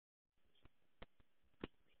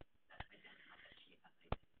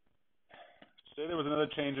Say there was another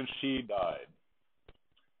change and she died.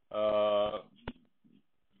 Uh,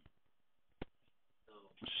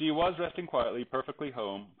 she was resting quietly, perfectly at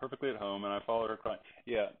home, and I followed her crying.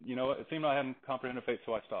 Yeah, you know what? It seemed I hadn't comprehended fate,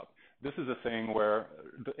 so I stopped. This is a thing where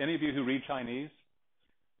any of you who read Chinese,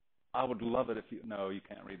 I would love it if you... No, you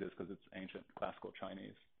can't read this because it's ancient classical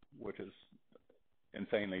Chinese, which is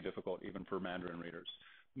insanely difficult even for Mandarin readers.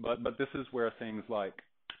 But this is where things like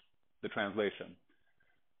the translation.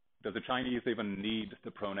 Does the Chinese even need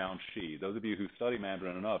the pronoun she? Those of you who study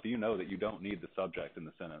Mandarin enough, you know that you don't need the subject in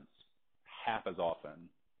the sentence half as often.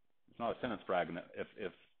 It's not a sentence fragment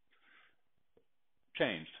if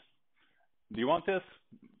changed. Do you want this?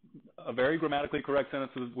 A very grammatically correct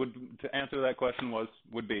sentence would to answer that question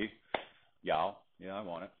would be yao. Yeah, I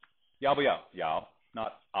want it. Yao bu yao. Yao.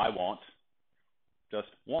 Not I want. Just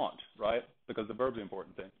want, right? Because the verb's the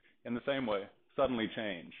important thing. In the same way, suddenly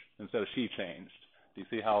change instead of she changed. Do you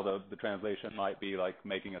see how the translation might be like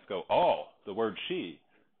making us go, oh, the word she?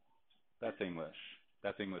 That's English.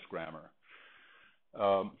 That's English grammar.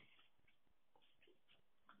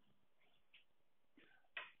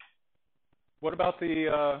 What about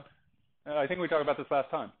I think we talked about this last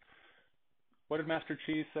time. What did Master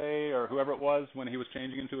Chi say, or whoever it was, when he was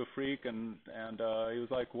changing into a freak, and he was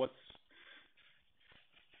like, what's...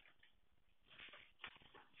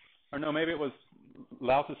 Or no, maybe it was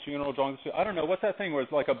Lao Tzu's funeral, Zhuangzi. I don't know. What's that thing where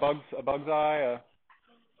it's like a bug's eye,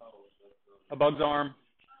 a bug's arm?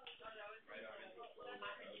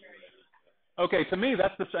 Okay, to me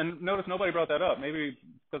that's and notice nobody brought that up. Maybe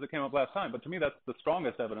because it came up last time, but to me that's the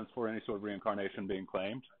strongest evidence for any sort of reincarnation being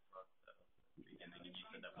claimed. Beginning, and you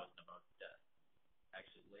said that wasn't about death.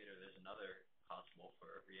 Actually, later there's another possible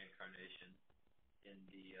for reincarnation in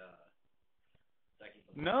the second.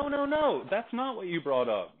 No. That's not what you brought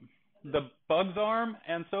up. The bug's arm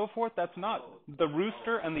and so forth. That's not the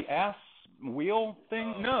rooster and the ass wheel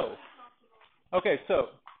thing. No. Okay, so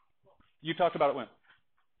you talked about it when?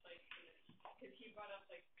 Because he brought up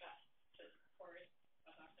like that chorus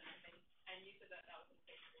of that kind of thing, and you said that was a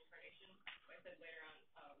fixed reincarnation. I said later on the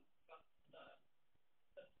bug or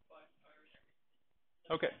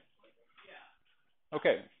Okay. Yeah.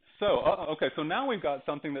 Okay. So now we've got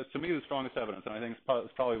something that's to me the strongest evidence, and I think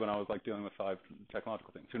it's probably when I was like dealing with 5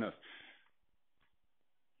 technological things. Who knows?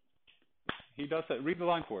 He does say, read the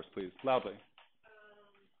line for us, please, loudly.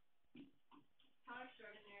 How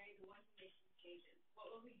extraordinary, the one who makes these changes.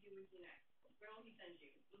 What will he do with you next? Where will he send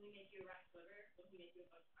you? Will he make you a rat's liver? Will he make you a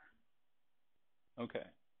bug's arm? Okay.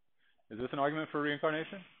 Is this an argument for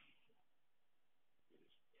reincarnation?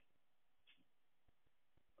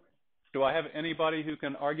 Do I have anybody who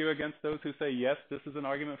can argue against those who say, yes, this is an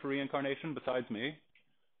argument for reincarnation besides me? No,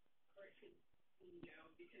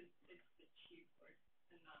 because it's the chief force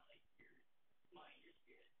and not like your mind, your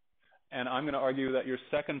spirit. And I'm going to argue that your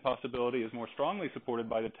second possibility is more strongly supported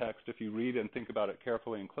by the text if you read and think about it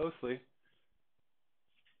carefully and closely.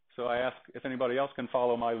 So I ask if anybody else can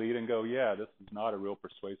follow my lead and go, yeah, this is not a real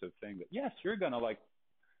persuasive thing. That yes, you're going to like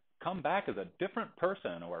come back as a different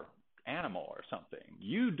person or animal or something.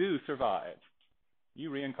 You do survive. You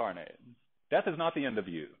reincarnate. Death is not the end of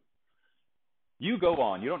you. You go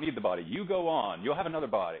on. You don't need the body. You go on. You'll have another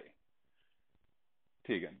body.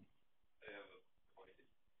 Tegan. I have a pointed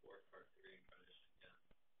four-part reincarnation, yeah.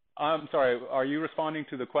 I'm sorry, are you responding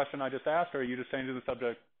to the question I just asked, or are you just changing the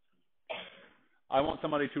subject? I want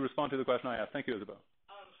somebody to respond to the question I asked. Thank you, Isabel.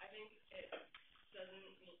 I think it doesn't,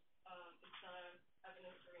 it's not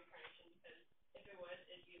evidence for reincarnation, because if it was,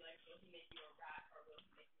 it'd be like, will he make you a rat or will he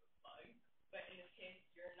make you a bug? But in this case,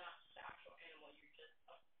 you're not the actual animal, you're just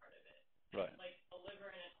a part of it. Right. Like a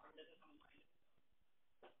liver and an arm doesn't have a mind.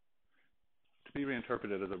 To be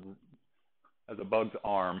reinterpreted as a bug's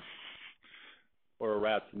arm or a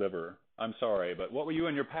rat's liver. I'm sorry, but what were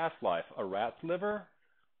you in your past life? A rat's liver?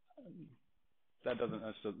 That's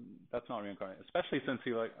not reincarnation. Especially since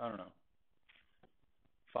he I don't know.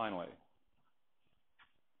 Finally.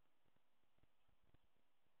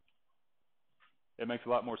 It makes a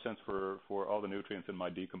lot more sense for all the nutrients in my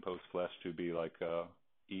decomposed flesh to be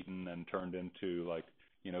eaten and turned into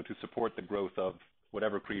to support the growth of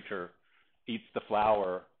whatever creature eats the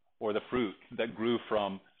flower or the fruit that grew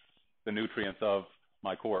from the nutrients of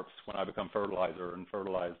my corpse when I become fertilizer and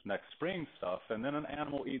fertilize next spring stuff, and then an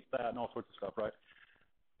animal eats that and all sorts of stuff, right?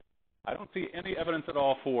 I don't see any evidence at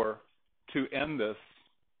all to end this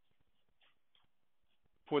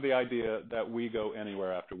for the idea that we go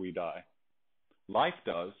anywhere after we die. Life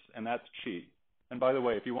does, and that's chi. And by the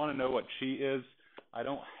way, if you want to know what chi is, I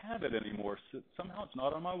don't have it anymore. Somehow it's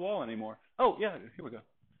not on my wall anymore. Oh, yeah, here we go.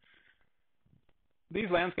 These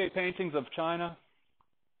landscape paintings of China,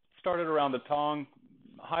 started around the Tang,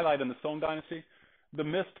 highlight in the Song dynasty. The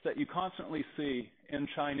mist that you constantly see in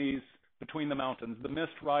Chinese between the mountains, the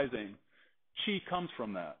mist rising, qi comes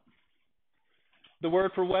from that. The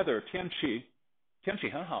word for weather, tianqi,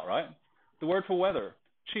 tianqi 很好, right? The word for weather,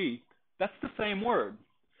 qi, that's the same word.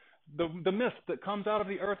 The mist that comes out of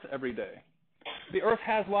the earth every day. The earth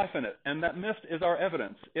has life in it, and that mist is our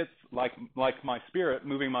evidence. It's like my spirit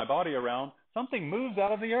moving my body around. Something moves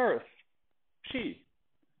out of the earth. Qi,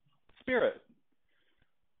 spirit.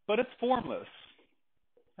 But it's formless.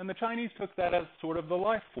 And the Chinese took that as sort of the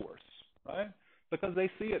life force, right? Because they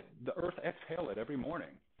see it, the earth exhale it every morning.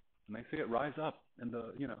 And they see it rise up in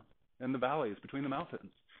the valleys between the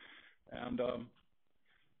mountains. And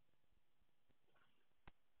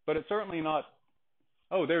but it's certainly not,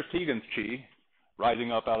 oh, there's Tegan's chi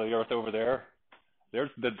rising up out of the earth over there. There's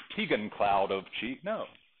the Tegan cloud of chi. No,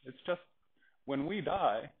 it's just when we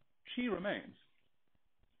die, chi remains.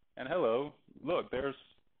 And hello, look, there's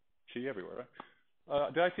chi everywhere.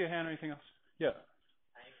 Did I see a hand or anything else? Yeah.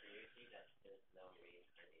 I agree with you that there's no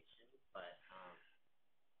reincarnation, but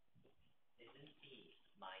isn't the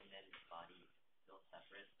mind and body still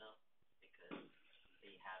separate though? Because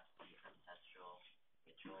they have the ancestral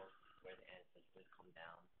rituals where the ancestors come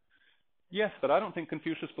down. Yes, but I don't think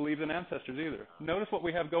Confucius believed in ancestors either. Notice what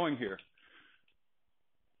we have going here.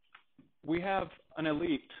 We have an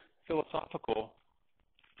elite philosophical.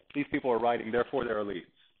 These people are writing, therefore they're elites.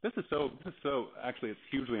 This is so, actually it's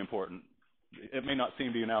hugely important. It may not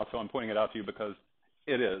seem to you now, so I'm pointing it out to you because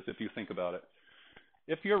it is, if you think about it.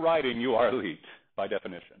 If you're writing, you are elite, by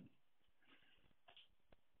definition.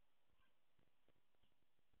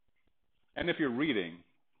 And if you're reading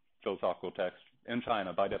philosophical text in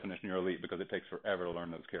China, by definition, you're elite because it takes forever to learn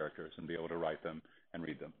those characters and be able to write them and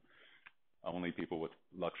read them. Only people with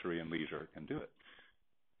luxury and leisure can do it.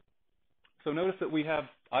 So notice that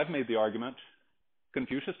I've made the argument,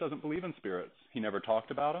 Confucius doesn't believe in spirits. He never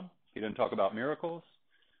talked about them. He didn't talk about miracles.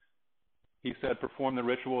 He said perform the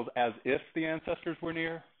rituals as if the ancestors were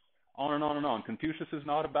near, on and on and on. Confucius is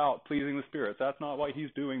not about pleasing the spirits. That's not why he's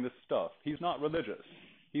doing this stuff. He's not religious.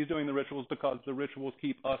 He's doing the rituals because the rituals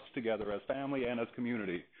keep us together as family and as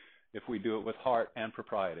community if we do it with heart and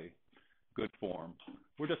propriety, good form.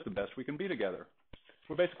 We're just the best we can be together.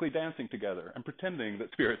 We're basically dancing together and pretending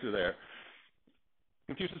that spirits are there.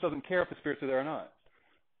 Confucius doesn't care if the spirits are there or not.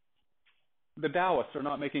 The Taoists are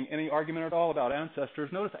not making any argument at all about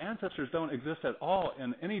ancestors. Notice ancestors don't exist at all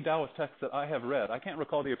in any Taoist text that I have read. I can't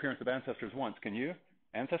recall the appearance of ancestors once. Can you?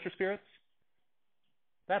 Ancestor spirits?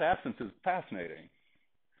 That absence is fascinating.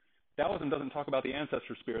 Taoism doesn't talk about the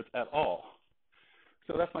ancestor spirits at all.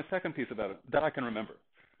 So that's my second piece of evidence that I can remember.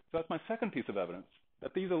 So that's my second piece of evidence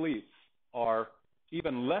that these elites are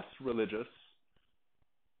even less religious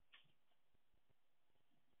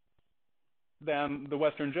than the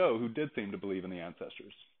Western Zhou, who did seem to believe in the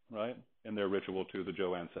ancestors, right? In their ritual to the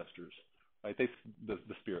Zhou ancestors, right? The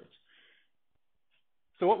spirits.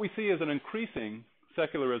 So what we see is an increasing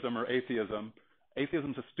secularism or atheism.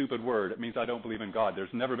 Atheism is a stupid word. It means I don't believe in God.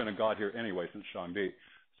 There's never been a God here anyway since Zhuangzi.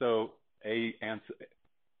 So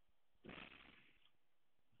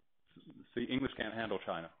see, English can't handle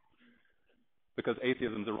China because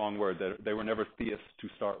atheism is the wrong word. They were never theists to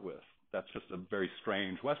start with. That's just a very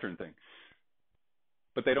strange Western thing.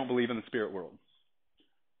 But they don't believe in the spirit world.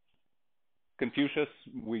 Confucius,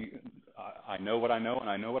 I know what I know and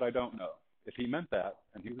I know what I don't know. If he meant that,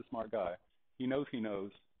 and he was a smart guy, he knows he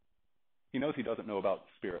doesn't know about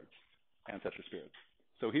spirits, ancestor spirits.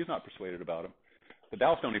 So he's not persuaded about them. The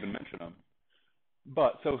Taoists don't even mention them.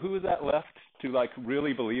 But so who is that left to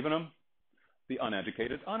really believe in them? The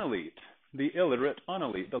uneducated unelite, the illiterate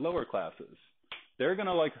unelite, the lower classes. They're going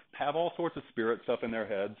to have all sorts of spirit stuff in their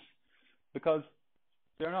heads because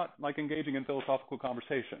they're not engaging in philosophical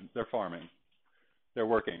conversation. They're farming. They're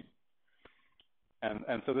working.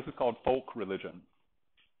 And so this is called folk religion.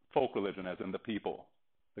 Folk religion as in the people,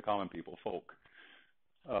 the common people, folk.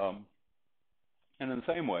 And in the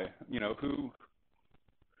same way,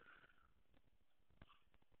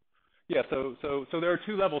 so there are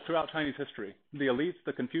two levels throughout Chinese history. The elites,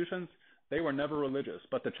 the Confucians, they were never religious.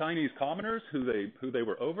 But the Chinese commoners who they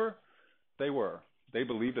were over, they were. They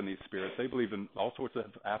believed in these spirits. They believed in all sorts of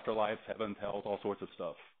afterlives, heavens, hells, all sorts of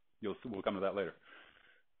stuff. We'll come to that later.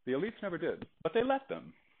 The elites never did, but they let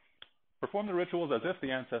them perform the rituals as if the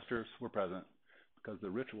ancestors were present, because the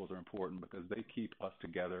rituals are important, because they keep us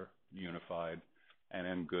together, unified, and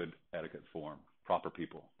in good etiquette form, proper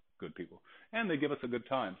people, good people. And they give us a good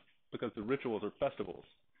time, because the rituals are festivals.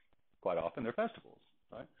 Quite often they're festivals,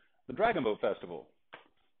 right? The Dragon Boat Festival,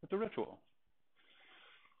 it's a ritual.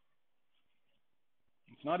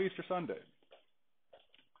 It's not Easter Sunday.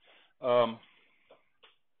 Um,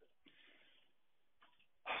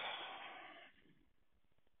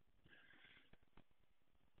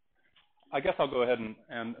 I guess I'll go ahead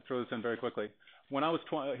and throw this in very quickly. When I was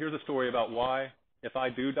 20, here's a story about why, if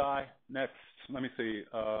I do die next, let me see,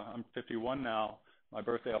 I'm 51 now. My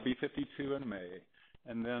birthday, I'll be 52 in May.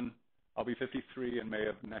 And then I'll be 53 in May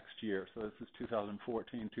of next year. So this is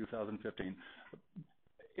 2014, 2015.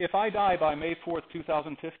 If I die by May 4th,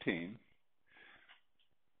 2015,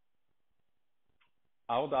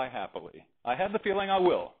 I'll die happily. I have the feeling I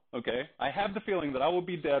will, okay? I have the feeling that I will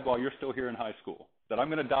be dead while you're still here in high school, that I'm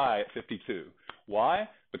going to die at 52. Why?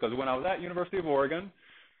 Because when I was at University of Oregon,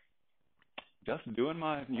 just doing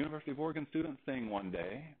my University of Oregon student thing one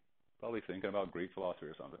day, probably thinking about Greek philosophy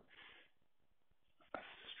or something, a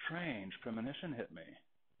strange premonition hit me,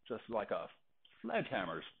 just like a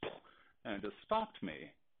sledgehammer, and it just stopped me.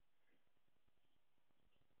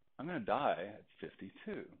 I'm going to die at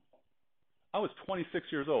 52. I was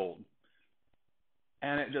 26 years old,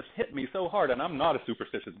 and it just hit me so hard, and I'm not a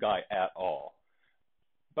superstitious guy at all.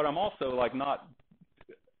 But I'm also like not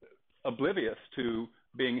oblivious to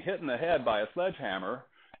being hit in the head by a sledgehammer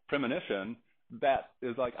premonition that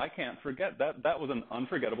is like, I can't forget that. That was an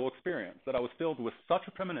unforgettable experience, that I was filled with such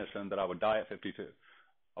a premonition that I would die at 52.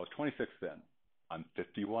 I was 26 then. I'm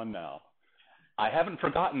 51 now. I haven't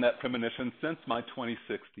forgotten that premonition since my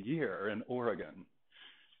 26th year in Oregon.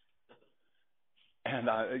 And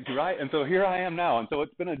right, and so here I am now, and so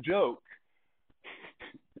it's been a joke.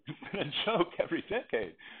 It's been a joke every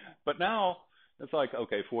decade. But now it's like,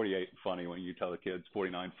 okay, 48, funny when you tell the kids.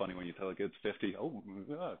 49, funny when you tell the kids. 50, oh,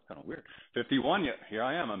 it's kind of weird. 51, yeah, here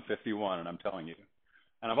I am. I'm 51, and I'm telling you.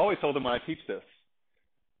 And I've always told them when I teach this,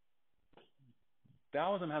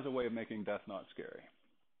 Taoism has a way of making death not scary.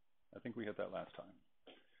 I think we hit that last time.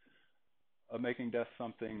 Of making death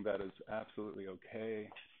something that is absolutely okay.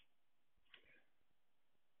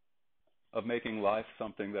 Of making life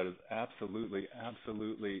something that is absolutely,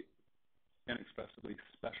 absolutely inexpressibly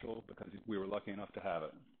special because we were lucky enough to have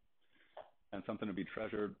it. And something to be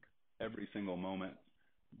treasured every single moment,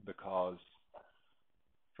 because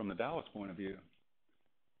from the Taoist point of view,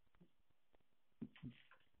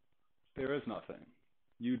 there is nothing.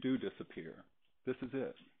 You do disappear. This is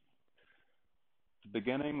it.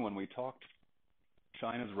 Beginning when we talked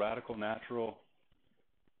China's radical natural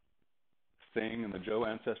thing and the Zhou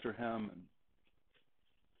ancestor hymn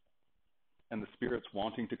and the spirits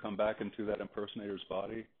wanting to come back into that impersonator's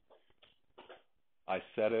body, I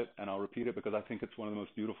said it and I'll repeat it because I think it's one of the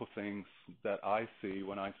most beautiful things that I see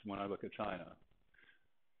when I look at China.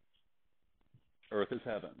 Earth is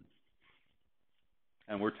heaven.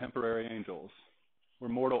 And we're temporary angels. We're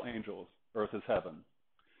mortal angels. Earth is heaven.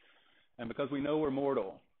 And because we know we're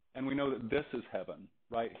mortal, and we know that this is heaven,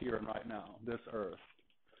 right here and right now, this earth.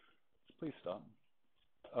 Please stop.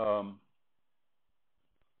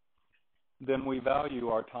 Then we value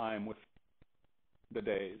our time with the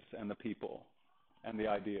days and the people and the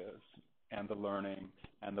ideas and the learning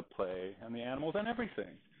and the play and the animals and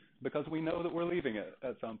everything, because we know that we're leaving it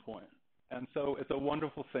at some point. And so it's a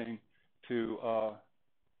wonderful thing to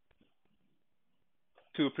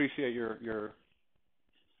appreciate your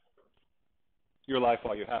life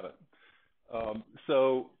while you have it.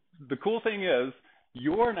 So the cool thing is,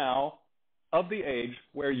 you're now of the age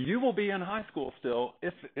where you will be in high school still,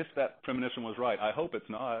 if that premonition was right. I hope it's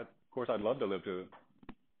not. Of course, I'd love to live to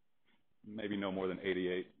maybe no more than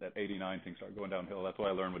 88. At 89, things start going downhill. That's what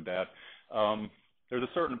I learned with Dad. There's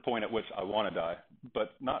a certain point at which I want to die,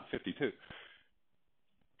 but not 52.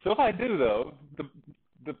 So if I do, though,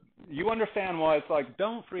 you understand why it's like,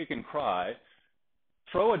 don't freaking cry.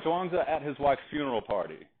 Throw a Zhuangzi at his wife's funeral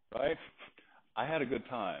party, right? I had a good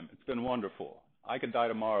time. It's been wonderful. I could die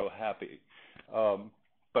tomorrow happy.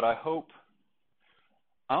 But I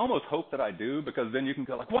almost hope that I do, because then you can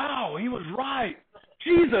go like, wow, he was right.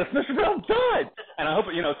 Jesus, Mr. Bell died. And I hope,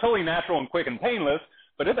 it's totally natural and quick and painless.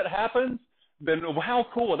 But if it happens, then how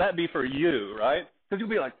cool would that be for you, right? Because you'll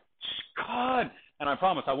be like, God. And I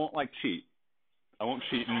promise I won't cheat. I won't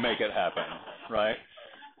cheat and make it happen, right?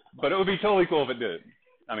 But it would be totally cool if it did.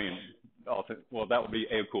 I mean, well, that would be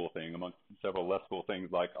a cool thing amongst several less cool things,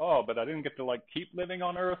 like, oh, but I didn't get to keep living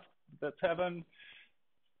on Earth. That's heaven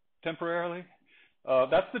temporarily.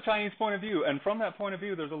 That's the Chinese point of view, and from that point of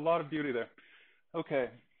view, there's a lot of beauty there. Okay.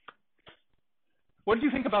 What did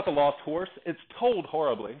you think about the lost horse? It's told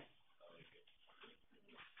horribly.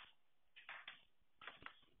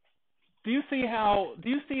 Do you see how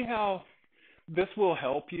this will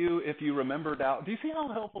help you if you remember Tao? Do you see how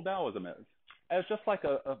helpful Taoism is? As just like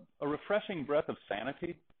a refreshing breath of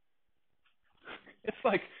sanity. It's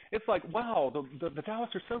like wow, the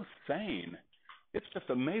Taoists are so sane. It's just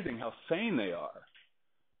amazing how sane they are.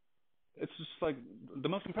 It's just like the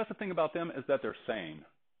most impressive thing about them is that they're sane,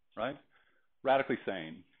 right? Radically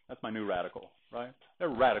sane. That's my new radical, right? They're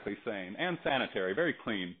radically sane and sanitary, very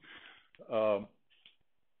clean.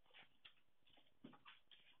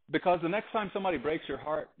 Because the next time somebody breaks your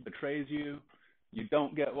heart, betrays you, you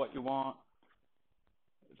don't get what you want,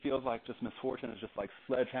 it feels like just misfortune has just like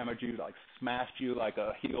sledgehammered you, like smashed you like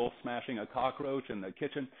a heel smashing a cockroach in the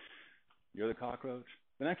kitchen. You're the cockroach.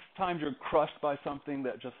 The next time you're crushed by something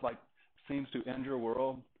that just like seems to end your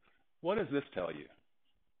world, what does this tell you?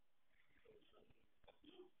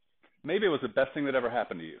 Maybe it was the best thing that ever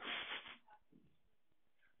happened to you.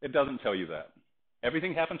 It doesn't tell you that.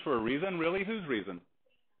 Everything happens for a reason? Really? Whose reason?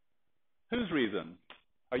 Whose reason?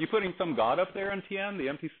 Are you putting some God up there in Tian, the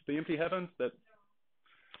empty heavens?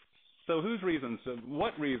 So whose reasons?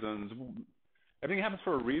 What reasons? Everything happens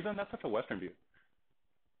for a reason? That's such a Western view.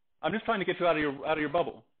 I'm just trying to get you out of your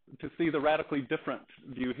bubble to see the radically different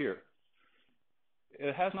view here.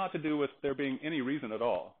 It has not to do with there being any reason at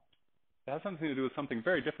all. It has something to do with something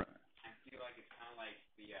very different. I feel like it's kind of like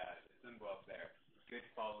the symbol up there. Good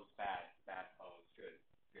follows bad, bad follows good.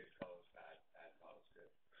 Good follows bad, bad follows good.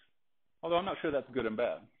 Although I'm not sure that's good and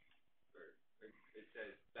bad. It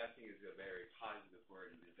says blessing is a very positive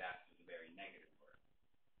word and disaster is a very negative word.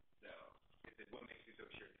 So, it says, what makes you so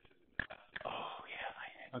sure this is a disaster? Oh,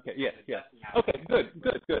 yeah. Okay, yeah. Okay, good.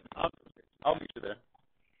 I'll meet you there.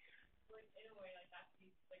 Like, in a way, like, that's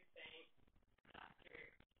like saying after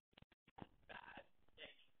bad.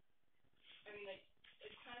 Like, I mean, like,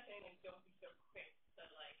 it's kind of saying, like, don't be so quick to,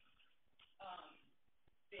 like,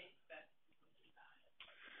 think that something bad.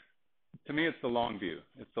 To me, it's the long view.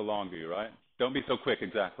 It's the long view, right? Don't be so quick,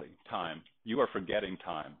 exactly. Time. You are forgetting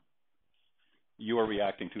time. You are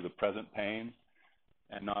reacting to the present pain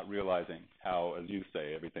and not realizing how, as you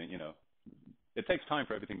say, everything, it takes time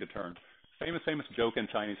for everything to turn. Famous joke in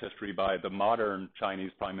Chinese history by the modern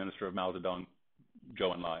Chinese Prime Minister of Mao Zedong,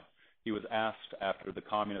 Zhou Enlai. He was asked after the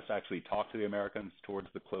communists actually talked to the Americans towards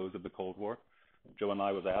the close of the Cold War. Zhou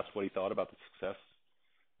Enlai was asked what he thought about the success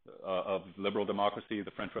of liberal democracy,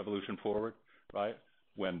 the French Revolution forward, right?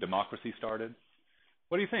 When democracy started.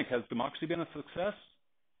 What do you think? Has democracy been a success,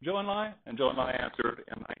 Zhou Enlai? And Zhou Enlai answered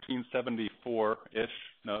in 1974-ish,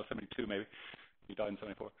 no, 72 maybe. He died in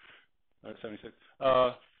 74 or 76.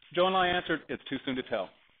 Zhou Enlai answered, it's too soon to tell.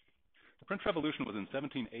 The French Revolution was in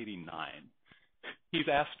 1789. He's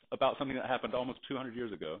asked about something that happened almost 200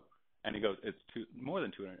 years ago, and he goes, it's more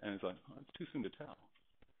than 200, and he's like, oh, it's too soon to tell.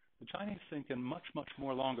 The Chinese think in much, much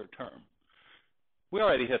more longer term. We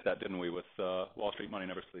already hit that, didn't we, with Wall Street Money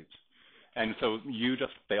Never Sleeps. And so you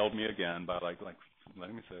just failed me again by like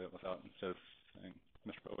letting me say it without instead of saying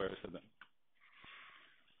Mr. Wu-wei said that.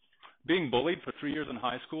 Being bullied for 3 years in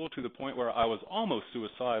high school to the point where I was almost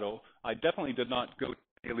suicidal, I definitely did not go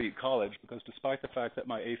to elite college because despite the fact that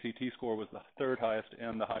my ACT score was the third highest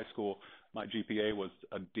in the high school, my GPA was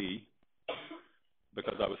a D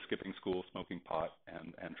because I was skipping school, smoking pot,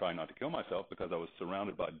 and trying not to kill myself because I was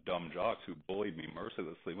surrounded by dumb jocks who bullied me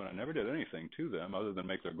mercilessly when I never did anything to them other than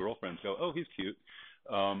make their girlfriends go, oh, he's cute.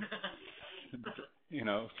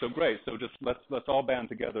 So great. So just let's all band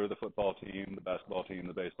together, the football team, the basketball team,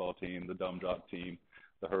 the baseball team, the dumb jock team,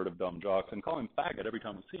 the herd of dumb jocks, and call him faggot every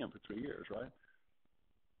time we see him for 3 years, right?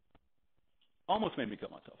 Almost made me kill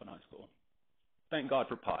myself in high school. Thank God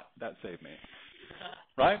for pot. That saved me.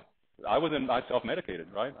 Right? I self-medicated,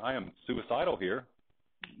 right? I am suicidal here.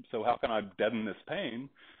 So how can I deaden this pain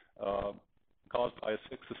caused by a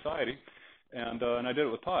sick society? And I did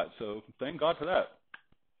it with pot. So thank God for that.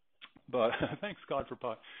 But thanks God for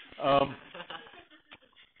pot.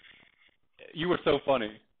 You were so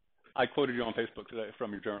funny. I quoted you on Facebook today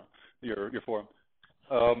from your journal, your forum.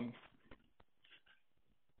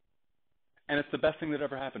 And it's the best thing that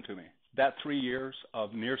ever happened to me. That 3 years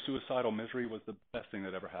of near suicidal misery was the best thing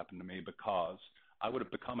that ever happened to me because I would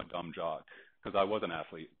have become a dumb jock because I was an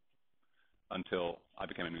athlete until I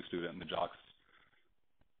became a new student and the jocks,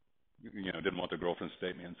 didn't want their girlfriends to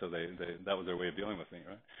date me, and so they that was their way of dealing with me,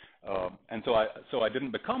 right? And so I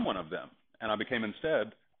didn't become one of them, and I became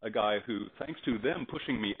instead a guy who, thanks to them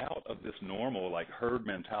pushing me out of this normal like herd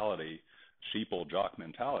mentality, sheeple jock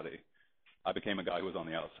mentality, I became a guy who was on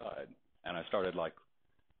the outside, and I started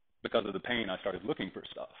because of the pain, I started looking for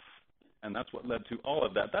stuff, and that's what led to all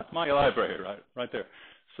of that. That's my library, right there.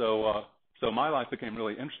 So my life became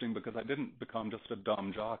really interesting because I didn't become just a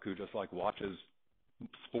dumb jock who just watches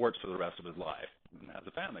sports for the rest of his life and has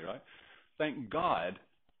a family, right? Thank God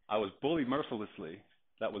I was bullied mercilessly.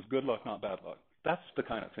 That was good luck, not bad luck. That's the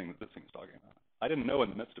kind of thing that this thing's talking about. I didn't know in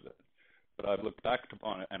the midst of it, but I've looked back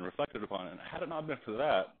upon it and reflected upon it, and had it not been for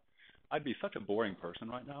that, I'd be such a boring person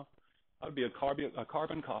right now. I would be a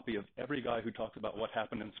carbon copy of every guy who talks about what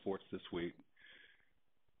happened in sports this week,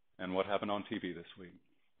 and what happened on TV this week,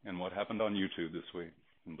 and what happened on YouTube this week,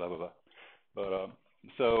 and blah, blah, blah. But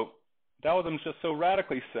so Taoism's just so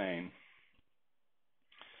radically sane.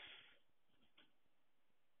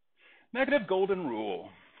 Negative golden rule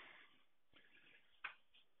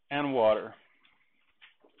and water.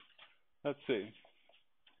 Let's see.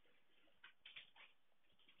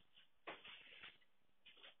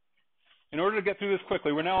 In order to get through this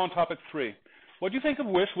quickly, we're now on topic 3. What do you think of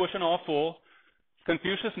wish, wish, and all full?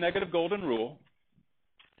 Confucius' negative golden rule.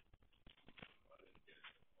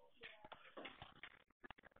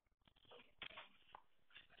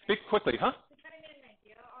 Speak quickly, huh?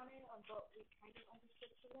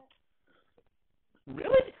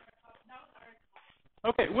 Really?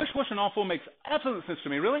 Okay, wish, wish, and all full makes absolute sense to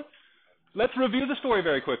me. Really? Let's review the story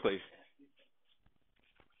very quickly.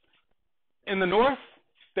 In the north,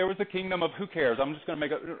 there was a kingdom of who cares? I'm just going to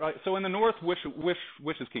make it right. So in the north,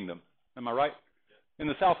 Wish's kingdom. Am I right? In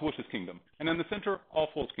the south, Wish's kingdom. And in the center, All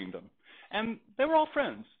Full's kingdom. And they were all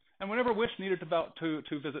friends. And whenever Wish needed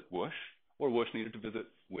to visit Wish, or Wish needed to visit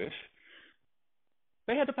Wish,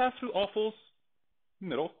 they had to pass through All Full's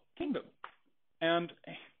middle kingdom. And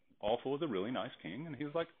All Full was a really nice king, and he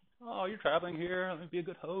was like, "Oh, you're traveling here. Let me be a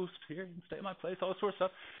good host here. You can stay at my place." All this sort of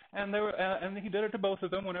stuff. And and he did it to both of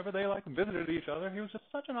them whenever they visited each other. He was just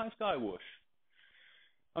such a nice guy, Wish.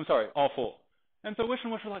 I'm sorry, All Full. And so Wish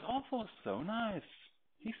and Wish were like, "All Full is so nice.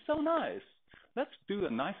 He's so nice. Let's do the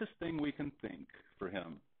nicest thing we can think for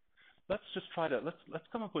him. Let's just let's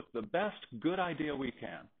come up with the best good idea we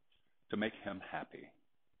can to make him happy,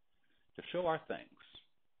 to show our thanks.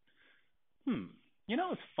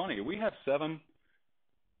 It's funny. We have 7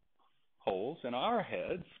 holes in our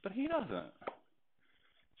heads, but he doesn't.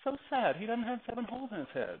 So sad. He doesn't have 7 holes in his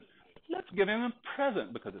head. Let's give him a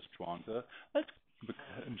present because it's Zhuangzi.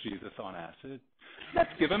 Jesus on acid.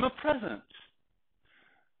 Let's give him a present."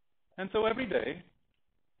 And so every day,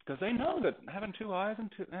 because they know that having 2 eyes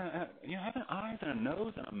and having eyes and a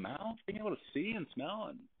nose and a mouth, being able to see and smell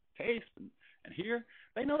and taste and hear,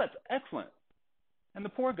 they know that's excellent. And the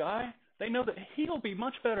poor guy, they know that he'll be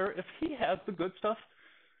much better if he has the good stuff,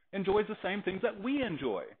 enjoys the same things that we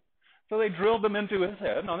enjoy. So they drilled them into his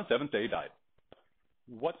head, and on the 7th day he died.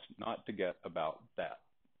 What's not to get about that?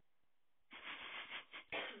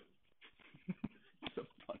 So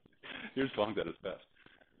funny. Here's Zhuangzi at his best.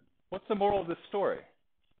 What's the moral of this story?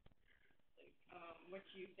 What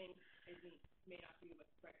you think may not be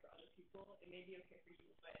what's right for other people. It may be okay for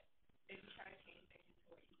you, but if you try to change things into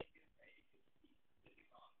what you think is right, it could be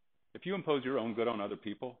wrong. If you impose your own good on other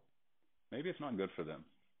people, maybe it's not good for them.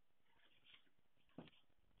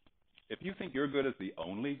 If you think your good is the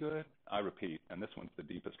only good, I repeat, and this one's the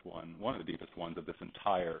deepest one of the deepest ones of this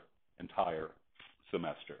entire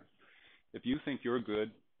semester. If you think your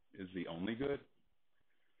good is the only good,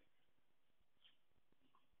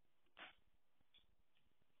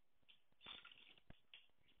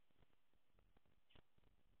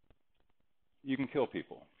 you can kill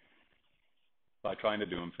people by trying to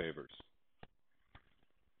do them favors.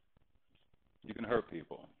 You can hurt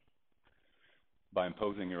people by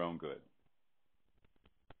imposing your own good.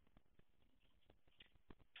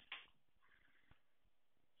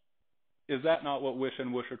 Is that not what Wish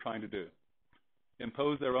and Wish are trying to do?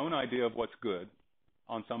 Impose their own idea of what's good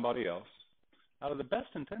on somebody else. Out of the best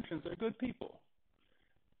intentions, they're good people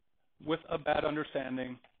with a bad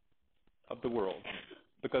understanding of the world,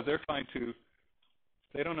 because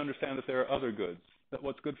they don't understand that there are other goods, that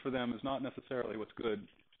what's good for them is not necessarily what's good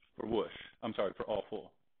for for All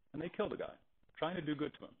Full. And they kill the guy, trying to do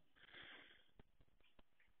good to him.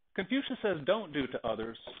 Confucius says, don't do to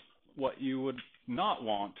others what you would not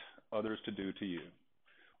want others to do to you.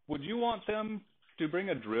 Would you want them to bring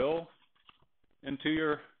a drill into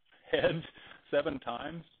your head 7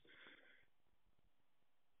 times?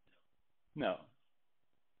 No.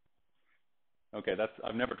 Okay,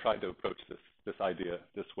 I've never tried to approach this idea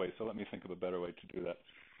this way, so let me think of a better way to do that.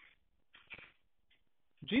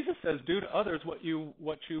 Jesus says, do to others how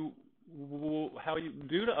you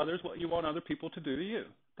do to others what you want other people to do to you.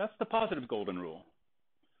 That's the positive golden rule.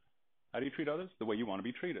 How do you treat others? The way you want to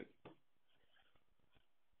be treated.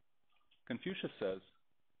 Confucius says,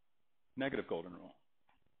 negative golden rule.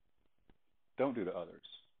 Don't do to others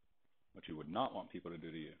what you would not want people to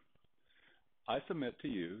do to you. I submit to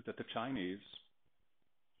you that the Chinese...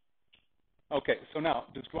 Okay, so now,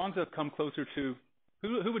 does Zhuangzi come closer to...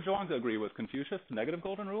 Who would Zhuangzi agree with? Confucius, the negative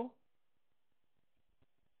golden rule?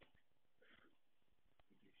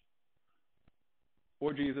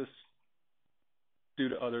 or Jesus, do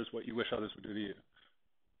to others what you wish others would do to you.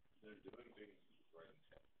 They're doing things right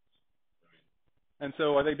intentions. I mean, And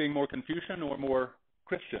so are they being more Confucian or more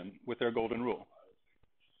Christian with their golden rule?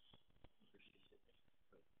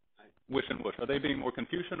 Wish and wish. Are they being more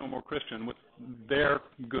Confucian or more Christian with their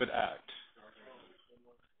good act?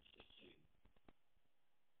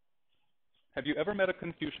 Have you ever met a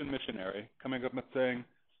Confucian missionary coming up and saying,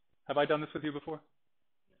 have I done this with you before?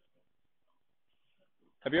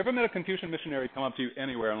 Have you ever met a Confucian missionary come up to you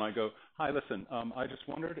anywhere and like go, hi, listen, I just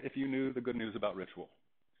wondered if you knew the good news about ritual.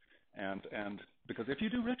 And because if you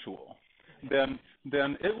do ritual, then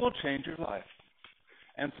it will change your life.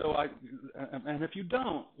 And so and if you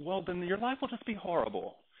don't, well, then your life will just be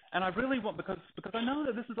horrible. And I really want, because I know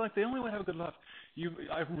that this is like the only way to have a good life.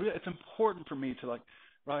 It's important for me to like,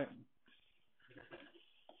 right?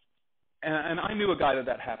 And I knew a guy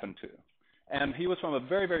that happened to. And he was from a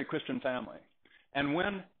very, very Christian family. And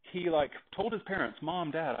when he like told his parents,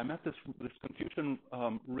 Mom, Dad, I met this Confucian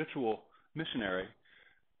ritual missionary,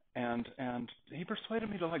 and he persuaded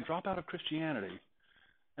me to like drop out of Christianity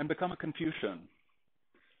and become a Confucian.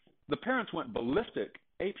 The parents went ballistic,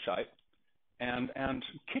 apeshite, and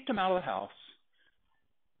kicked him out of the house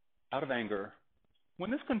out of anger,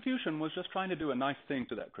 when this Confucian was just trying to do a nice thing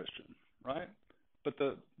to that Christian, right? But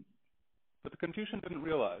the Confucian didn't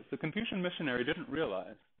realize, the Confucian missionary didn't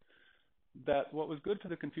realize that what was good to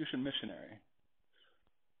the Confucian missionary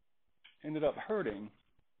ended up hurting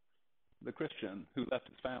the Christian who left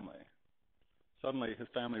his family. Suddenly his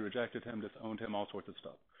family rejected him, disowned him, all sorts of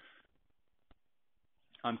stuff.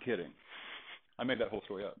 I'm kidding. I made that whole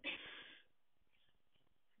story up.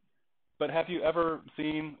 But have you ever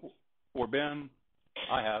seen or been,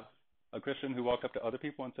 I have, a Christian who walked up to other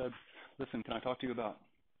people and said, listen, can I talk to you about,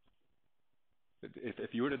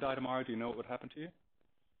 if you were to die tomorrow, do you know what would happen to you?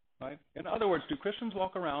 Right? In other words, do Christians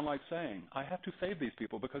walk around like saying, I have to save these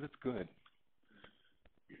people because it's good.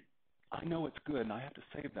 I know it's good and I have to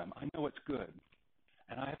save them. I know it's good.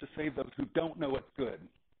 And I have to save those who don't know it's good.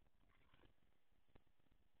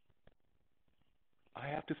 I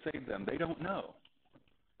have to save them. They don't know.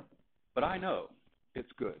 But I know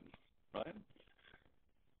it's good. Right?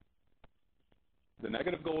 The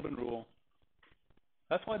negative golden rule.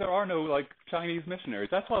 That's why there are no like Chinese missionaries.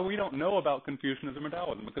 That's why we don't know about Confucianism or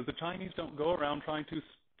Taoism, because the Chinese don't go around trying to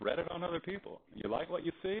spread it on other people. You like what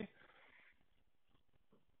you see?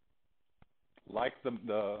 Like the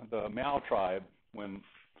Miao tribe, when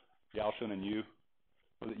Yao Shun and Yu,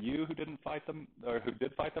 was it Yu who didn't fight them, or who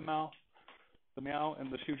did fight the Miao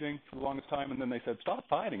and the Xujing for the longest time, and then they said, stop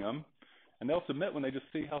fighting them, and they'll submit when they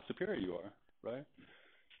just see how superior you are, right?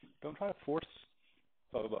 Don't try to force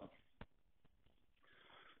blah, blah, blah.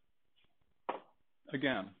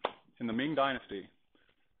 Again, in the Ming Dynasty,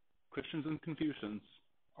 Christians and Confucians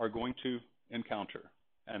are going to encounter.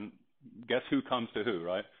 And guess who comes to who,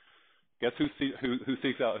 right? Guess who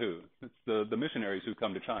seeks out who? It's the missionaries who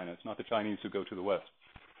come to China. It's not the Chinese who go to the West.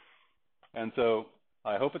 And so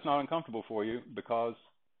I hope it's not uncomfortable for you, because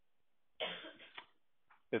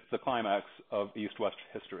it's the climax of East-West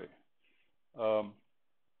history. I'll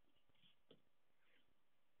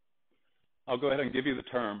go ahead and give you the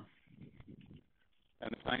term. And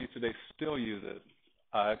the Chinese today still use it.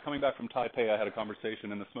 Coming back from Taipei, I had a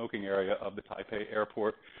conversation in the smoking area of the Taipei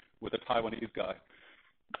airport with a Taiwanese guy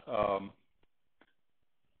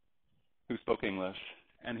who spoke English.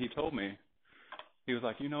 And he told me, he was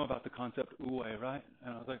like, you know about the concept Wu-wei, right?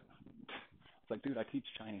 And I was like, dude, I teach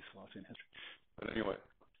Chinese philosophy and history. But anyway.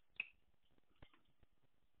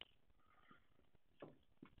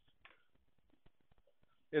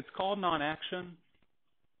 It's called non-action.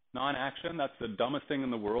 Non-action, that's the dumbest thing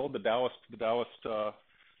in the world. The Taoist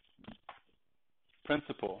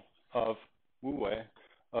principle of Wu-wei,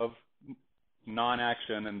 of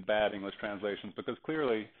non-action and bad English translations, because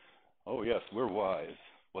clearly, oh yes, we're wise.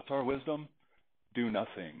 What's our wisdom? Do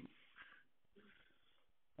nothing.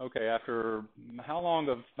 Okay, after how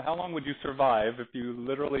long would you survive if you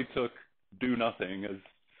literally took do nothing as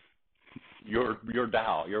your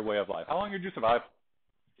Tao, your way of life? How long would you survive?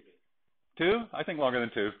 2? I think longer than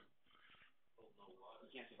 2. You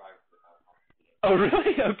can't survive without. Oh,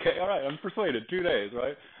 really? Okay, all right. I'm persuaded. 2 days,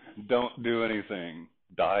 right? Don't do anything.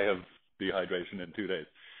 Die of dehydration in 2 days.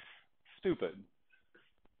 Stupid.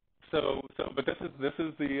 But this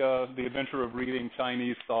is the adventure of reading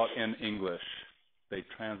Chinese thought in English. They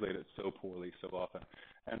translate it so poorly so often.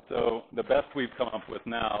 And so the best we've come up with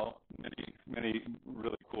now, many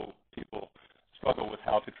really cool people struggle with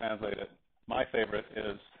how to translate it. My favorite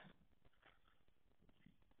is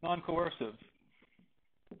non-coercive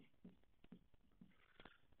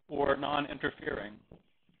or non-interfering.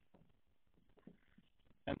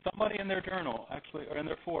 And somebody in their journal, actually, or in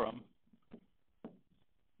their forum,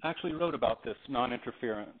 actually wrote about this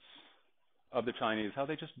non-interference of the Chinese, how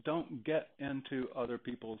they just don't get into other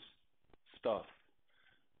people's stuff.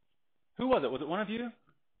 Who was it? Was it one of you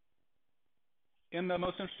in the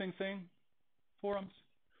Most Interesting Thing forums?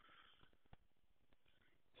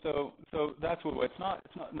 So that's what it's not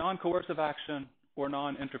non-coercive action or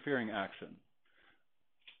non-interfering action.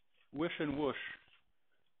 Wish and whoosh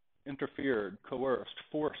interfered, coerced,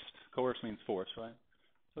 forced. Coerce means force, right?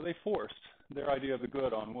 So they forced their idea of the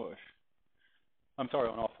good on whoosh. I'm sorry,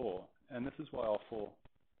 on all full. And this is why all full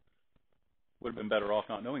would have been better off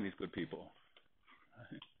not knowing these good people.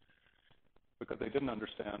 Right? Because they didn't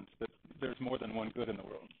understand that there's more than one good in the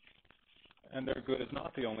world. And their good is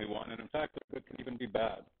not the only one. And in fact, their good can even be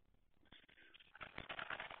bad.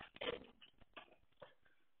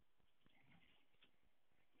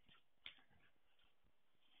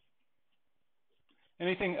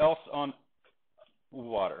 Anything else on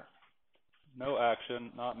water? No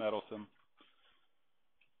action, not meddlesome.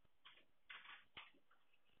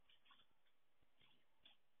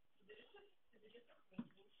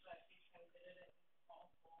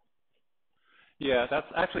 Yeah, that's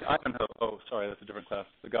actually Ivanhoe. Oh, sorry, that's a different class.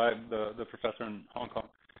 The guy, the professor in Hong Kong,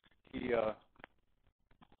 he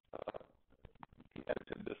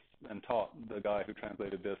edited this and taught the guy who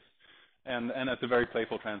translated this, and it's a very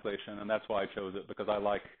playful translation, and that's why I chose it, because I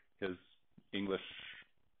like his English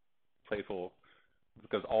playful,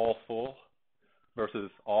 because all full versus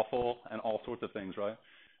awful and all sorts of things, right?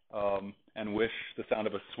 And wish, the sound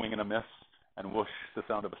of a swing and a miss, and whoosh, the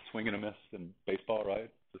sound of a swing and a miss in baseball, right?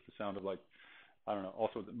 Just the sound of like, I don't know, all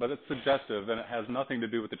sorts of, but it's suggestive, and it has nothing to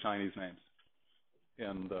do with the Chinese names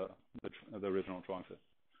in the original Zhuangzi.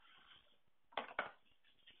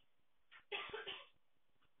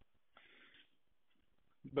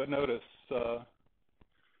 But notice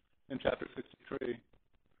in chapter 63,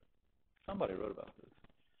 somebody wrote about this.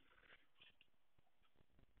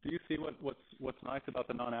 Do you see what's nice about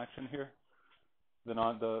the non-action here? The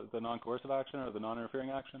non-coercive action or the non-interfering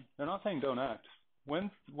action? They're not saying don't act. When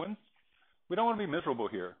we don't want to be miserable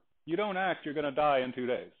here. You don't act, you're going to die in 2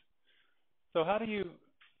 days. So how do you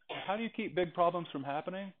keep big problems from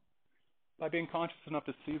happening? By being conscious enough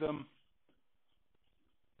to see them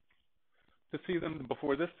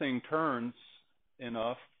before this thing turns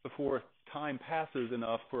enough, before time passes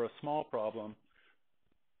enough for a small problem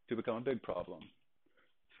to become a big problem.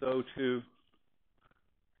 So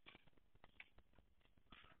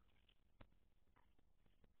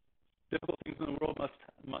difficult things in the world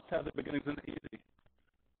must have their beginnings in the easy.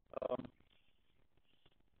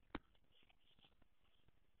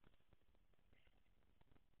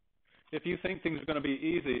 If you think things are going to be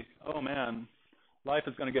easy, oh man, life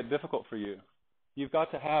is going to get difficult for you. You've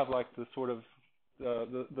got to have like the sort of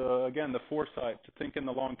the foresight to think in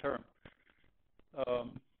the long term.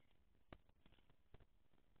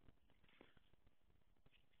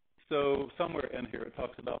 So somewhere in here it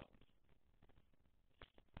talks about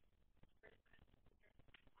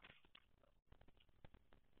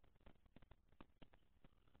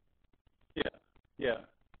yeah.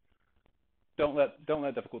 Don't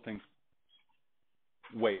let difficult things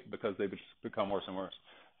wait because they just become worse and worse.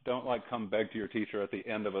 Don't like come beg to your teacher at the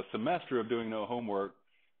end of a semester of doing no homework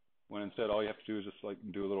when instead all you have to do is just like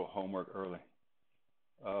do a little homework early.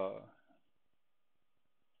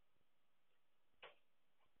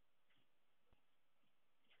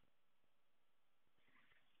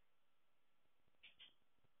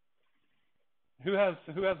 Who has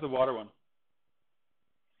the water one?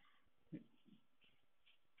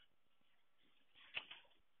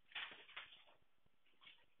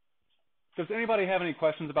 Does anybody have any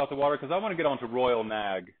questions about the water? Because I want to get on to Royal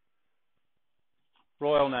Nag.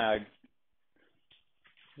 Royal Nag.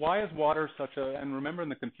 Why is water such a... And remember in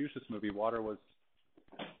the Confucius movie, water was...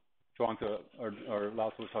 Zhuangzi or Lao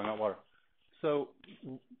Tzu was talking about water. So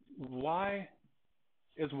why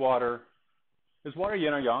is water... Is water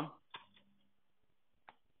yin or yang?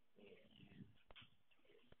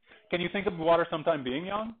 Can you think of water sometime being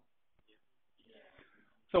yang?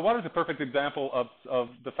 So water is a perfect example of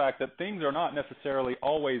the fact that things are not necessarily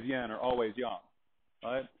always yin or always yang,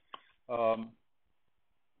 right?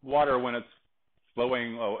 Water, when it's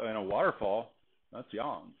flowing in a waterfall, that's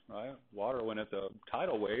yang, right? Water, when it's a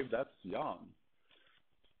tidal wave, that's yang.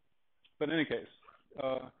 But in any case,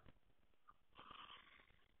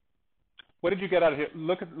 what did you get out of here?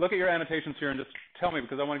 Look at your annotations here and just tell me,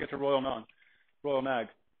 because I want to get to Royal Nag.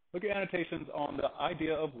 Look at your annotations on the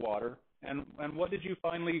idea of water, and what did you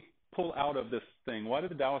finally pull out of this thing? Why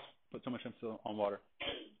did the Taoists put so much emphasis on water?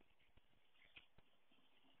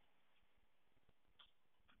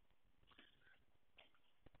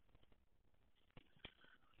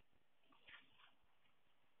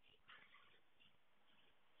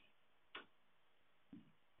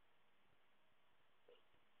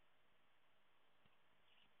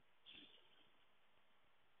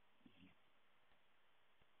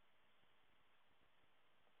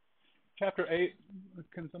 Chapter 8,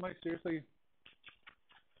 can somebody seriously...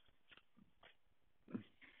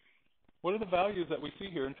 What are the values that we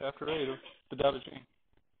see here in Chapter 8 of the Tao Te Ching?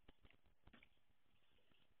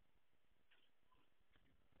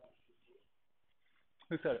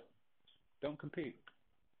 Who said it? Don't compete.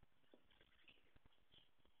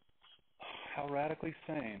 How radically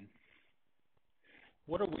sane.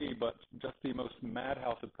 What are we but just the most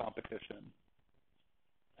madhouse of competition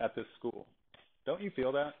at this school? Don't you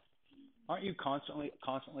feel that? Aren't you constantly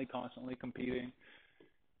competing?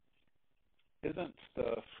 Isn't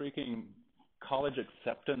the freaking college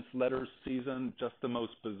acceptance letters season just the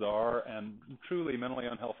most bizarre and truly mentally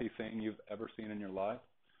unhealthy thing you've ever seen in your life?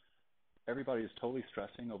 Everybody is totally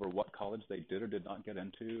stressing over what college they did or did not get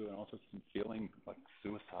into, and also feeling like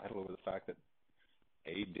suicidal over the fact that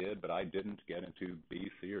A did, but I didn't get into B,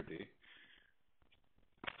 C, or D.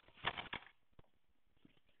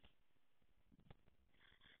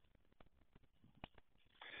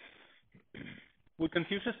 Would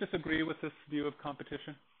Confucius disagree with this view of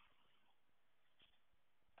competition?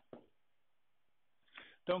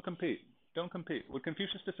 Don't compete. Don't compete. Would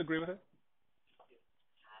Confucius disagree with it?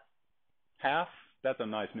 Half? That's a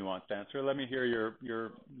nice nuanced answer. Let me hear your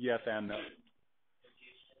yes and no.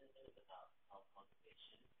 Confucianism is about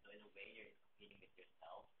self-motivation, so in a way you're competing with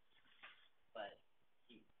yourself, but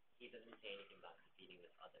he doesn't say anything about competing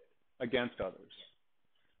with others. Against others. Yeah.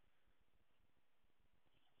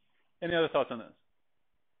 Any other thoughts on this?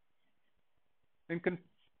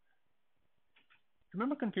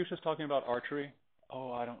 Remember Confucius talking about archery?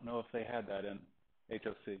 Oh, I don't know if they had that in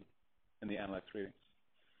HOC, in the Analects readings.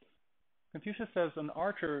 Confucius says an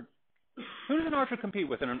archer, who does an archer compete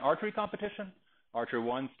with in an archery competition? Archer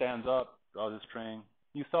 1 stands up, draws his string.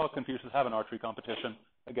 You saw Confucius have an archery competition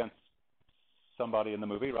against somebody in the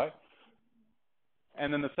movie, right?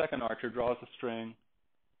 And then the second archer draws the string.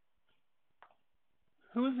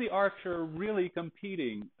 Who's the archer really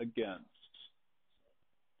competing against?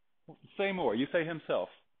 Say more. You say himself.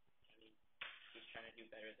 He's trying to do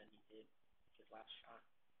better than he did his last shot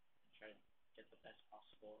and try to get the best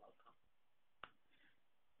possible outcome.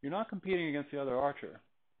 You're not competing against the other archer.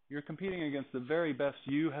 You're competing against the very best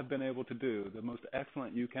you have been able to do, the most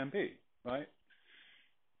excellent you can be, right?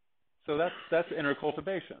 So that's inner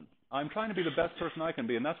cultivation. I'm trying to be the best person I can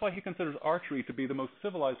be, and that's why he considers archery to be the most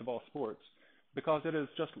civilized of all sports, because it is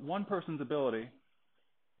just one person's ability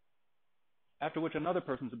after which another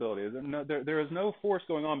person's ability is. There is no force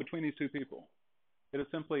going on between these two people. It is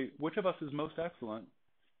simply which of us is most excellent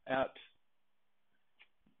at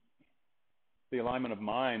the alignment of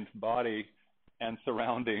mind, body, and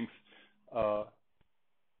surroundings,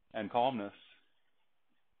 and calmness,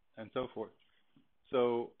 and so forth.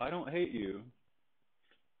 So I don't hate you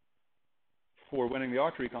for winning the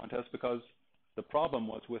archery contest because the problem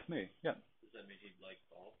was with me. Yeah. Does that mean he likes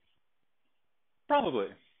golf?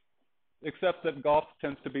 Probably. Except that golf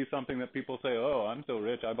tends to be something that people say, oh, I'm so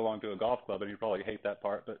rich, I belong to a golf club, and you probably hate that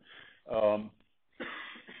part. But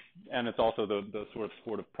and it's also the sort of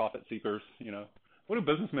sport of profit seekers, you know. What do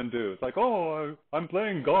businessmen do? It's like, oh, I'm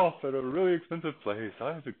playing golf at a really expensive place.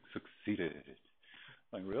 I've succeeded.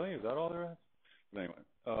 Like, really? Is that all there is? But anyway.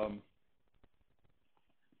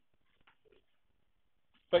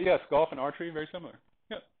 But yes, golf and archery, very similar.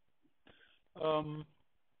 Yeah. So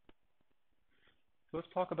let's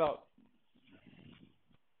talk about...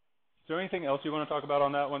 Is there anything else you want to talk about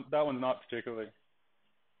on that one? That one's not particularly.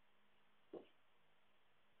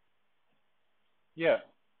 Yeah.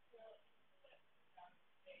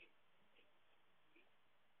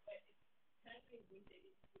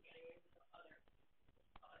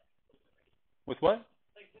 With what?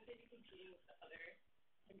 Like, would they be competing with the other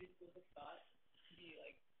Hindu schools of thought to be,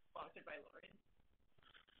 like, sponsored by Lauren?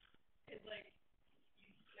 It's like,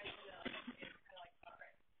 you mentioned that, like, it's kind of like, all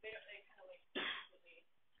right, they kind of, like, really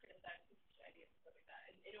criticize Confucian ideas and stuff like that.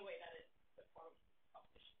 And in a way, that is the form of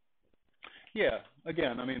competition. Yeah.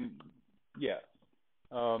 Again, I mean, yeah.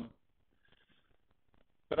 But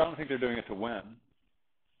I don't think they're doing it to win.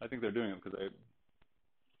 I think they're doing it because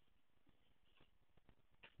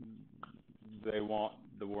they want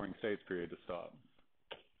the Warring States period to stop.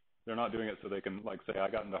 They're not doing it so they can, like, say, I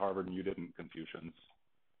got into Harvard and you didn't, Confucians.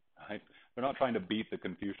 Right? They're not trying to beat the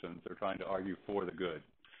Confucians. They're trying to argue for the good.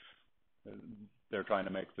 They're trying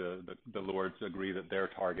to make the lords agree that their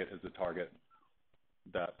target is the target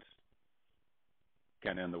that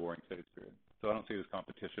can end the Warring States period. So I don't see it as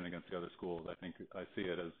competition against the other schools. I think I see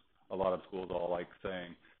it as a lot of schools all like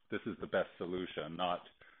saying this is the best solution, not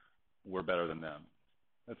we're better than them.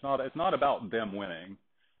 It's not about them winning.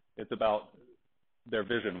 It's about their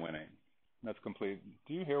vision winning. That's complete.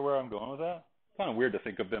 Do you hear where I'm going with that? kind of weird to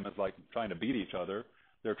think of them as like trying to beat each other.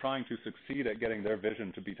 They're trying to succeed at getting their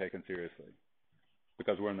vision to be taken seriously,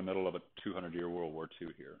 because we're in the middle of a 200-year World War II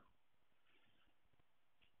here.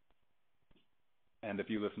 And if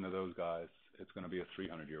you listen to those guys, it's going to be a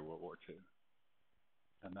 300-year World War II,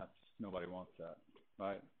 and that's, nobody wants that,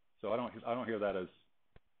 right? So I don't hear that as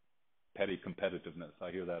petty competitiveness.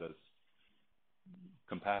 I hear that as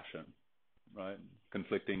compassion, right?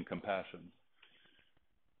 Conflicting compassion.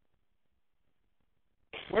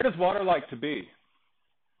 Where does water like to be?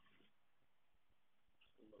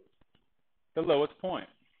 The lowest point.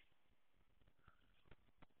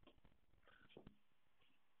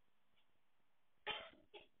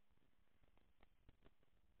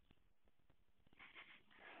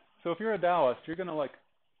 So if you're a Taoist, you're going to like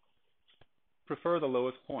prefer the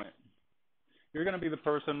lowest point. You're going to be the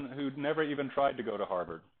person who never even tried to go to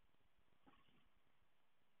Harvard.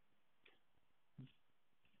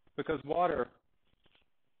 Because water,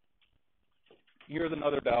 here's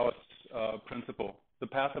another Taoist principle, the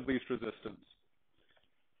path of least resistance.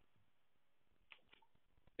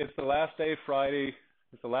 It's the last day Friday,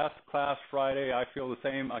 it's the last class Friday. I feel the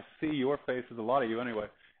same. I see your faces, a lot of you anyway,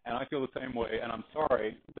 and I feel the same way. And I'm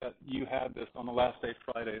sorry that you had this on the last day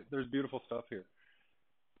Friday. There's beautiful stuff here.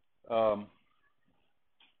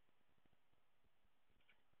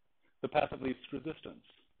 The path of least resistance.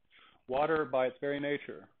 Water, by its very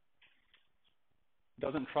nature,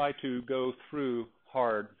 doesn't try to go through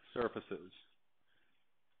hard surfaces.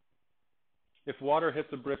 If water hits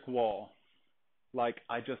a brick wall, like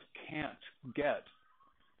I just can't get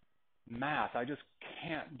math, I just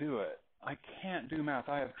can't do it. I can't do math.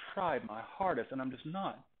 I have tried my hardest, and I'm just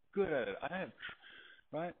not good at it.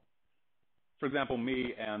 Right? For example,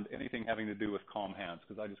 me and anything having to do with calm hands,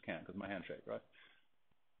 because I just can't, because my hands shake, right?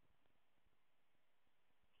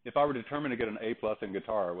 If I were determined to get an A+ in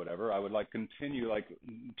guitar or whatever, I would like continue like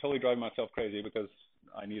totally driving myself crazy because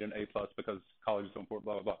I need an A+ because college is so important,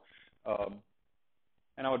 blah, blah, blah.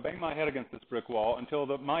 And I would bang my head against this brick wall until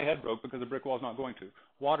my head broke because the brick wall is not going to.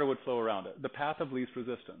 Water would flow around it. The path of least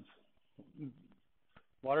resistance.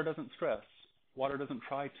 Water doesn't stress. Water doesn't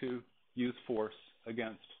try to use force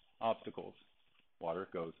against obstacles. Water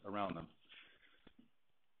goes around them.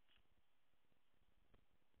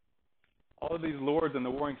 All of these lords in the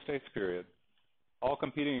Warring States period, all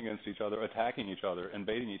competing against each other, attacking each other,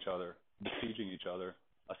 invading each other, besieging each other,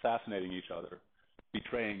 assassinating each other,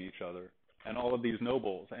 betraying each other, and all of these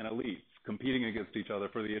nobles and elites competing against each other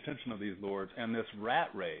for the attention of these lords, and this rat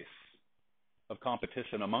race of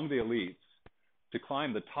competition among the elites to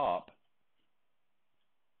climb the top,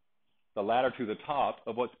 the ladder to the top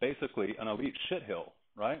of what's basically an elite shithill,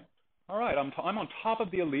 right? All right, I'm on top of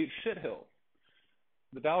the elite shithill.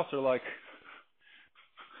 The Taoists are like,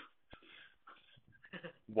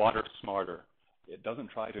 water smarter. It doesn't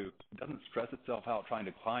stress itself out trying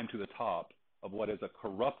to climb to the top of what is a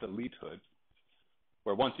corrupt elitehood,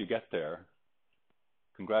 where once you get there,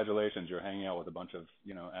 congratulations, you're hanging out with a bunch of,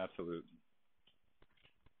 absolute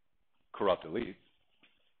corrupt elites.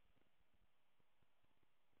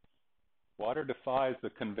 Water defies the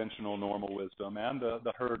conventional normal wisdom and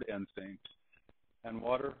the herd instinct, and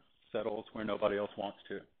water settles where nobody else wants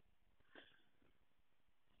to.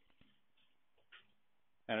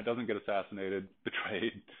 And it doesn't get assassinated,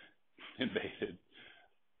 betrayed, invaded.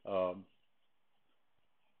 Or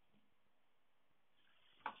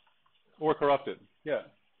corrupted. Yeah.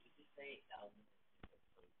 Would you say Taoism is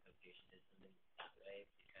different from Confucianism in that way?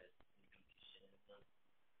 Because in Confucianism,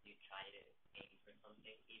 you try to aim for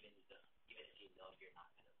something, even if you know you're not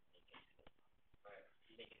going to make it to the top. Right.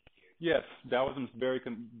 You make it serious. Yes, Taoism is very,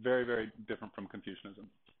 very different from Confucianism.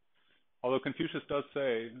 Although Confucius does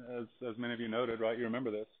say, as many of you noted, right? You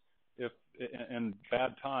remember this. If in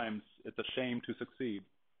bad times, it's a shame to succeed.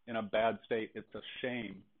 In a bad state, it's a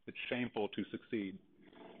shame. It's shameful to succeed.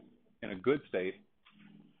 In a good state,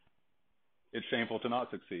 it's shameful to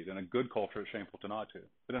not succeed. In a good culture, it's shameful to not to.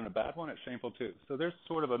 But in a bad one, it's shameful too. So there's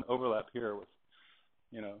sort of an overlap here with,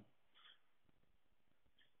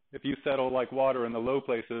 if you settle like water in the low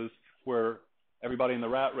places where everybody in the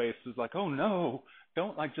rat race is like, oh no,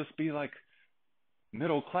 don't like just be like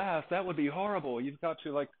middle class. That would be horrible. You've got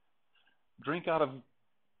to like drink out of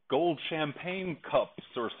gold champagne cups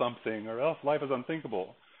or something, or else life is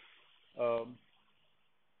unthinkable.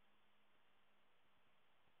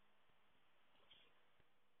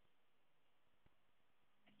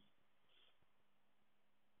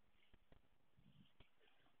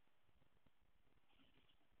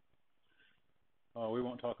 We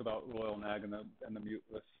won't talk about Royal Nag and the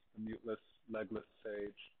muteless, legless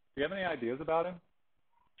sage. Do you have any ideas about him?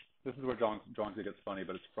 This is where Zhuangzi gets funny,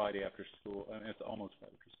 but it's Friday after school. I mean, it's almost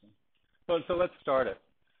Friday after school. So let's start it.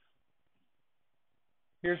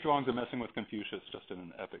 Here's Zhuangzi messing with Confucius just in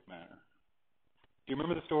an epic manner. Do you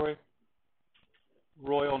remember the story?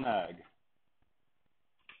 Royal Nag.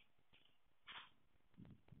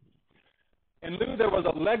 In Lu, there was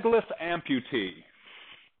a legless amputee.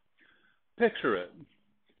 Picture it.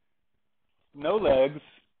 No legs,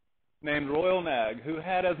 named Royal Nag, who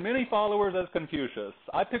had as many followers as Confucius.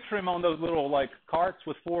 I picture him on those little like carts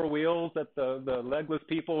with four wheels that the legless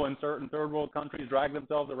people in certain third world countries drag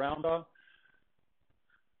themselves around on.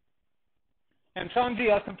 And Zhuangzi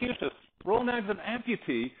asked Confucius, Royal Nag's an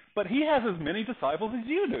amputee, but he has as many disciples as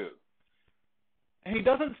you do. And he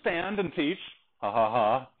doesn't stand and teach, ha ha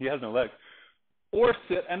ha, he has no legs, or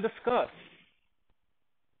sit and discuss.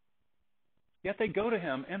 Yet they go to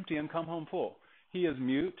him empty and come home full. He is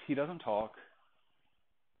mute, he doesn't talk,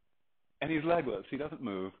 and he's legless, he doesn't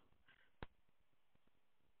move.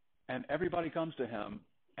 And everybody comes to him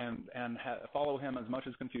and follow him as much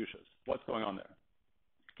as Confucius. What's going on there?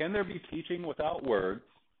 Can there be teaching without words?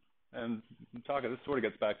 And this sort of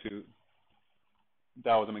gets back to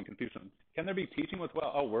Taoism and Confucianism. Can there be teaching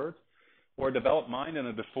without words? Or a developed mind in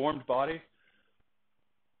a deformed body?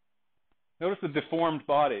 Notice the deformed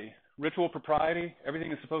body. Ritual propriety,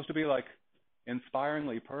 everything is supposed to be like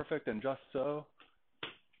inspiringly perfect and just so.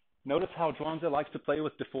 Notice how Zhuangzi likes to play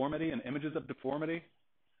with deformity and images of deformity.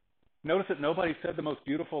 Notice that nobody said the most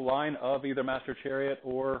beautiful line of either Master Chariot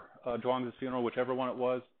or Zhuangzi's funeral, whichever one it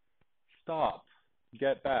was. Stop.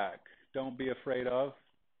 Get back. Don't be afraid of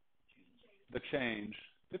the change.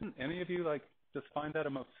 Didn't any of you just find that a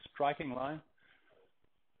most striking line?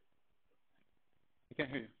 I can't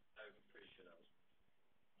hear you.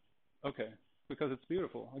 Okay, because it's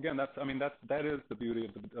beautiful. Again, that is the beauty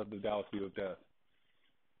of the Taoist view of death.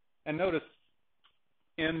 And notice,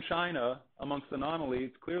 in China, amongst the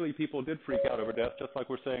non-elites, clearly people did freak out over death, just like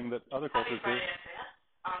we're saying that other cultures do.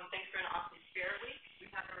 Thanks for an awesome spirit week. We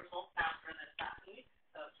have the results now for this past week,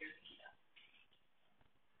 so here's the key.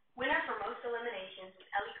 Winner for most eliminations is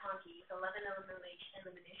Ellie Conti with 11 eliminations.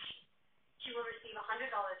 She will receive $100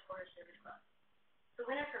 for her service club. The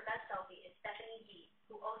winner for best selfie is Stephanie Yi,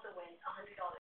 who also wins $100